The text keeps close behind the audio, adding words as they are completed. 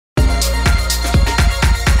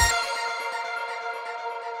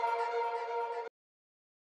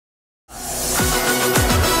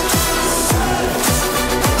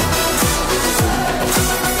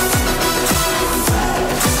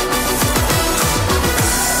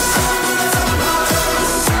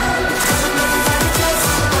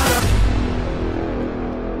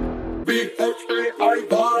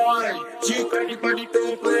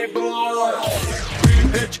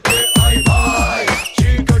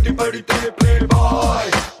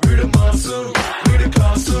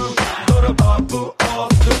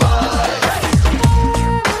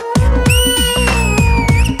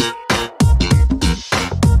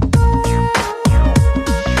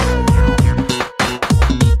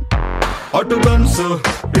girls,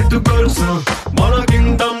 itu girls, mana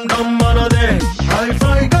kingdom dum manade. High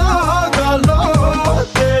five ga galo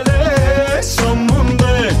tele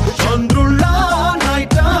samunde, chandrulla night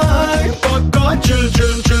time, pakka chill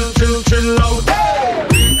chill chill chill chill out.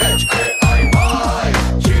 BHAIY,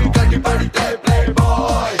 chikati padite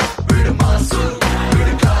playboy, vidu masu,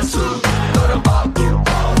 vidu clasu, dora babu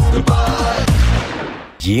of Dubai.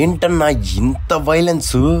 ఏంటన్నా ఇంత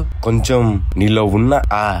violence? కొంచెం నీలో ఉన్న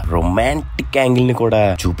ఆ romantic angle ని కూడా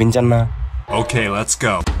చూపించన్నా. Okay let's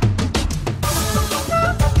go.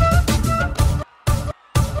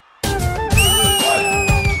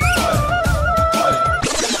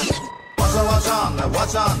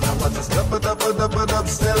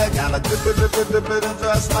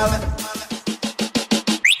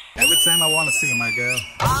 Every time I want to see my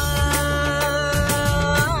girl.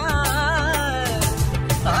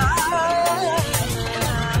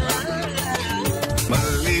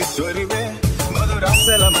 Mallishwarive,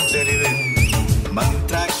 madhurasala manjarive,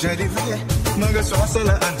 mantraksharivve, maga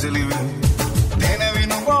swasala anjalive. Tene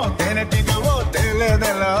vinuvo, tene tigavo, tele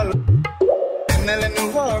delalo. Tenele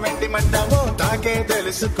nuvo, vendi mandavo, taake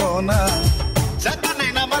telusukona.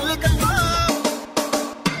 Chakanaina mallikava,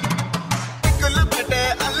 tikulu pete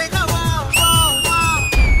alligava.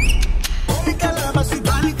 Omikala basi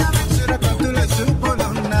balika vechura kadula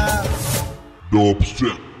supulunna. Dope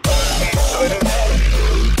shit.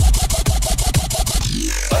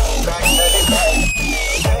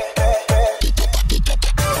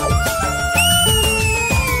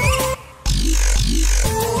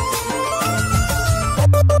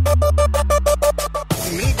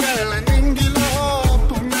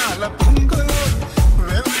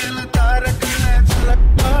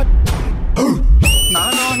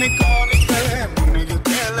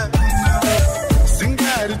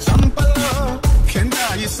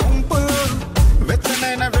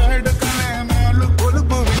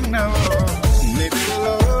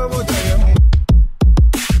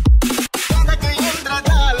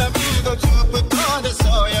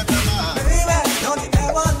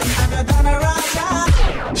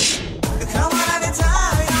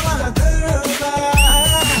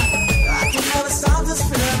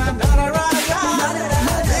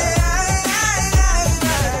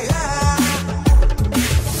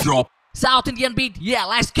 South Indian beat, yeah,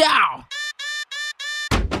 let's go!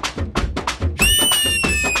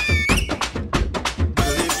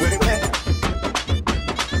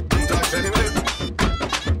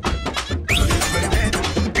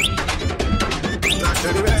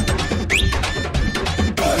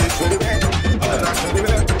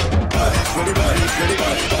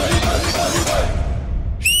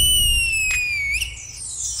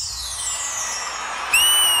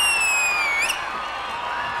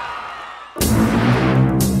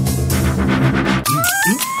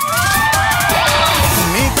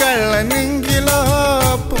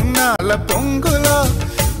 పొంగులో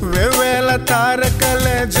వెవేల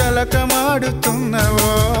తారకలే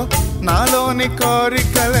జలకమాడుతున్నవో నాలోని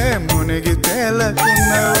కోరికలే మునిగి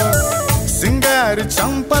తేలకున్నవో సింగారి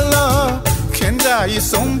చంపలో కెంజాయి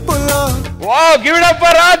సొంపులో వా give it up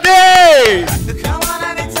for ఆది.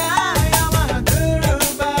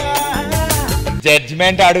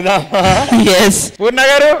 Judgement అడుగుదామా? yes పూర్ణ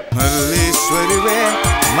గారు. మల్లీశ్వరివే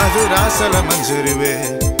మధురాసల మంజరివే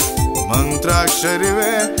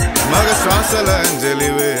మంత్రాక్షరివే మగ శ్వాసల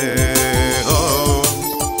అంజలివే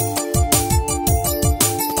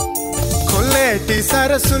కొల్లేటి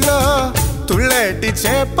సరస్సులో తుళ్ళేటి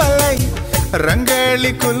చేపలై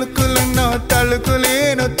రంగేళి కులుకులను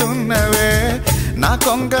తలుకులేనుతున్నవే నా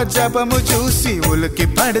కొంగ జపము చూసి ఉలికి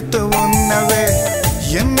పడుతూ ఉన్నవే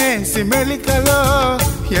ఎన్నేసి మెలికలో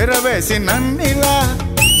ఎరవేసి నన్నిలా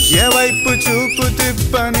ఏ వైపు చూపు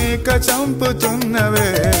తిప్పనీక చంపుతున్నవే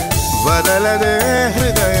వదలదే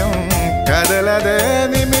హృదయం కదలదే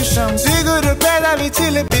నిమిషం సిగురు పెదవి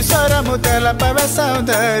చిలిపి స్వరము తెలపవే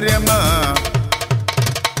సౌందర్యమా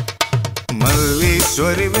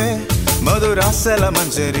మల్లీశ్వరివే మధురాసల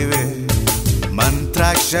మంజరివే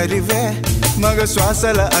మంత్రాక్షరివే మగ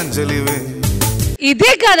శ్వాసల అంజలివే.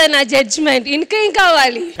 ఇదే కదా నా జడ్జ్మెంట్, ఇంకేం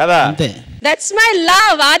కావాలి కదా? అంతే. దట్స్ మై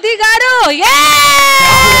లవ్ ఆది గారు.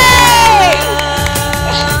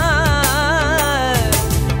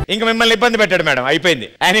 ఇంకా మిమ్మల్ని ఇబ్బంది పెట్టాడు మేడం, అయిపోయింది.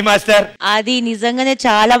 యానీ మాస్టర్ అది నిజంగానే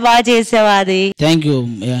చాలా బాగా చేసావు. అది థ్యాంక్ యూ.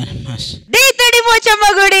 దీతడి పోచమ్మ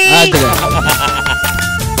గుడి.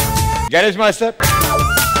 Ganesh master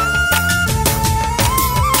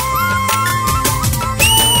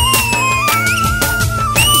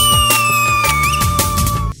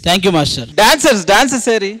thank you master. Dancers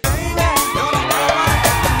ఏరి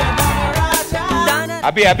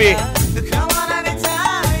అభి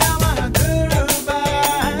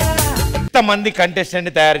మంది కంటెస్టెంట్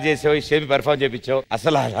తయారు చేసావు, ఈ స్టేజ్ పెర్ఫార్మ్ చేయించావు.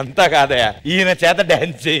 అసలు అదంతా కాదయా, ఈయన చేత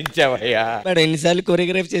డాన్స్ చేయించావయ్యా. మేడం ఎన్నిసార్లు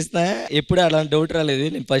కొరియోగ్రాఫ్ చేసినా ఎప్పుడు అలాంటి డౌట్ రాలేదు.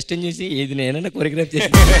 నేను ఫస్ట్ టైం చూసి ఇది నేనైనా కొరియోగ్రాఫ్ చేసి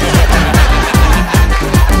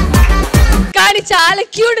కానీ చాలా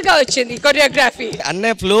క్యూట్ గా వచ్చింది కొరియోగ్రఫీ.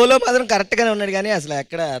 అన్న ఫ్లోలో మాత్రం కరెక్ట్ గానే ఉన్నాడు కానీ అసలు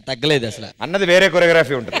ఎక్కడ తగ్గలేదు. అసలు అన్నది వేరే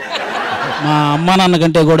కొరియోగ్రఫీ ఉంటుంది. మా అమ్మ నాన్న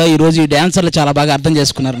కంటే కూడా ఈ రోజు ఈ డాన్సర్లు చాలా బాగా అర్థం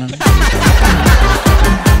చేసుకున్నారు నన్ను.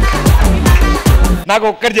 నాకు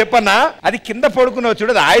ఒక్కటి చెప్పన్నా, అది కింద పడుకున్నావు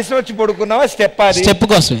చూడు, అది ఆయుష్ వచ్చి పడుకున్నావా స్టెప్? అది స్టెప్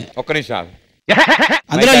కోసమే. ఒక్క నిమిషం ఆగు.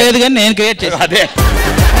 అందులో లేదు కానీ నేను క్రియేట్ చేశాను. అదే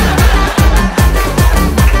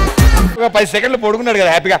 10 సెకండ్లు పడుకున్నాడు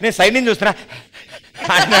కదా హ్యాపీగా, నేను సైడ్ నుంచి చూస్తున్నా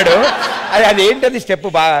అన్నాడు. అది ఏంటది స్టెప్?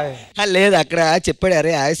 బాగా లేదు అక్కడ చెప్పాడు,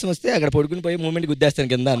 అరే ఆయాసం వస్తే అక్కడ పడుకుని పోయి మూమెంట్ గుద్దేస్తాను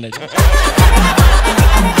కింద అన్నాడు.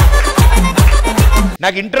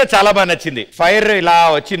 నాకు ఇంట్రో చాలా బాగా నచ్చింది. ఫైర్ ఇలా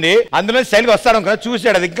వచ్చింది, అందులో స్టైల్ గా వస్తాడు కదా,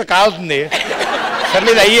 చూసాడు అది ఇంకా కావాల్సింది. సరే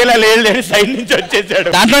ఇది అయ్యేలా లేదు అని సైడ్ నుంచి వచ్చేసాడు.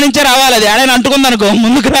 దాంట్లో నుంచే రావాలి, అది ఆడైనా అంటుకుంది అనుకో,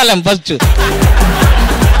 ముందుకు రాలేం first.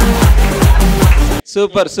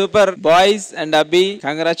 Super super boys and అబ్బి,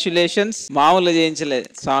 కంగ్రాచులేషన్స్. మామూలుగా చేయించలేదు,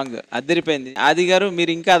 సాంగ్ అదిరిపోయింది. ఆది గారు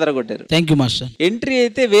మీరు ఇంకా అదరగొట్టారు. Thank you master. ఎంట్రీ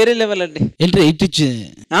అయితే వేరే లెవెల్ అండి. ఎంట్రీ ఇచ్చి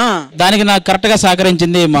దానికి నాకు కరెక్ట్ గా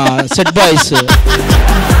సహకరించింది మా సెట్ బాయ్స్.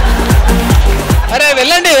 అరే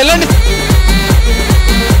వెళ్ళండి వెళ్ళండి.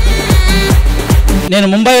 నేను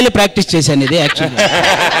ముంబై వెళ్ళి ప్రాక్టీస్ చేశాను ఇది యాక్చువల్లీ.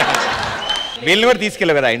 వీళ్ళని కూడా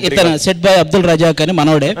తీసుకెళ్ళావు కదా. ఇతను సెట్ బాయ్ అబ్దుల్ రజాక్ అని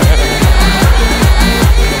మనోడే.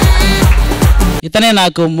 ఇతనే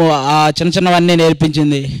నాకు ఆ చిన్న చిన్నవన్నీ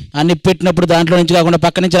నేర్పించింది. అన్ని పెట్టినప్పుడు దాంట్లో నుంచి కాకుండా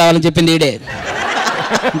పక్క నుంచి రావాలని చెప్పింది ఈడే.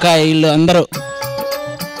 ఇంకా వీళ్ళు అందరూ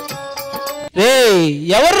రే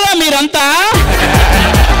ఎవర్రా మీరంతా.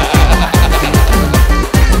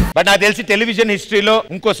 బట్ నాకు తెలిసి టెలివిజన్ హిస్టరీలో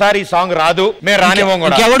ఇంకోసారి ఈ సాంగ్ రాదు, మేము రానివ్వం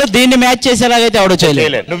కూడా. ఎవడు దీన్ని మ్యాచ్ చేసేలాగైతే ఎవడో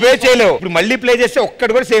చేయలేదు. నువ్వే చేయలేవు. ఇప్పుడు మళ్ళీ ప్లే చేస్తే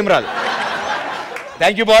ఒక్కడు కూడా సేమ్ రాదు.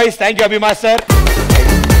 Thank you boys, thank you Abhi master.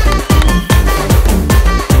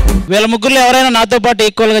 వీళ్ళ ముగ్గురు ఎవరైనా నాతో పాటు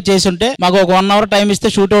ఈక్వల్ గా చేసి ఉంటే మాకు ఒక 1 hour టైం ఇస్తే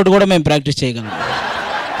షూట్అవుట్ కూడా మేము ప్రాక్టీస్ చేయగలం.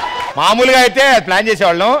 మామూలుగా అయితే ప్లాన్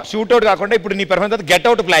చేసేవాళ్ళం, షూట్అవుట్ కాకుండా ఇప్పుడు నీ పెర్ఫార్మెన్స్ గెట్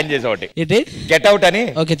అవుట్ ప్లాన్ చేసేవాటి. ఏంటి గెట్ అవుట్ అని.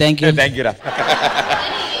 Okay thank you. Thank you రా.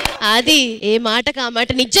 అది ఏ మాటకు ఆ మాట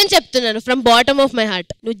నిజం చెప్తున్నాను, from bottom of my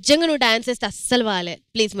heart. నిజంగా నువ్వు డాన్స్ చేస్తే అస్సలు వాలే.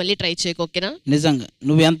 ప్లీజ్ మళ్ళీ ట్రై చేయకు, ఓకేనా? నిజంగా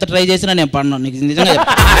నువ్వు ఎంత ట్రై చేసినా నేను పడను నీకు నిజంగా.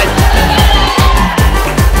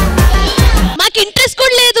 మాకు ఇంట్రెస్ట్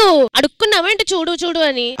కూడా లేదు. అడుక్కున్నామంటే చూడు చూడు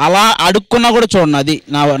అని. అలా అడుక్కున్నా కూడా చూడండి, అది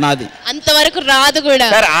నాది అంతవరకు రాదు కూడా.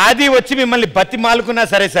 సార్ ఆది వచ్చి మిమ్మల్ని బతి మాలుకున్నా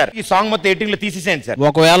సరే సార్, ఈ సాంగ్ మొత్తం ఎడిటింగ్ లో తీసేసేయండి సార్.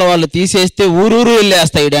 ఒకవేళ వాళ్ళు తీసేస్తే ఊరూరు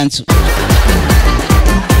వెళ్ళేస్తాయి ఈ డాన్స్.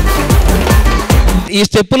 ఈ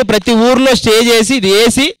స్టెప్పులు ప్రతి ఊర్లో స్టే చేసి ఇది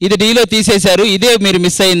వేసి ఇది డీలో తీసేశారు, ఇదే మీరు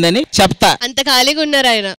మిస్ అయిందని చెప్తా. అంత ఖాళీగా ఉన్నారు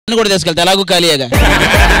ఆయన కూడా తీసుకెళ్తా, ఎలాగూ ఖాళీగా.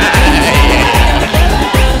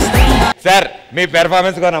 సార్ మీ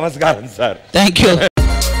పెర్ఫార్మెన్స్ కు నమస్కారం సార్. Thank you.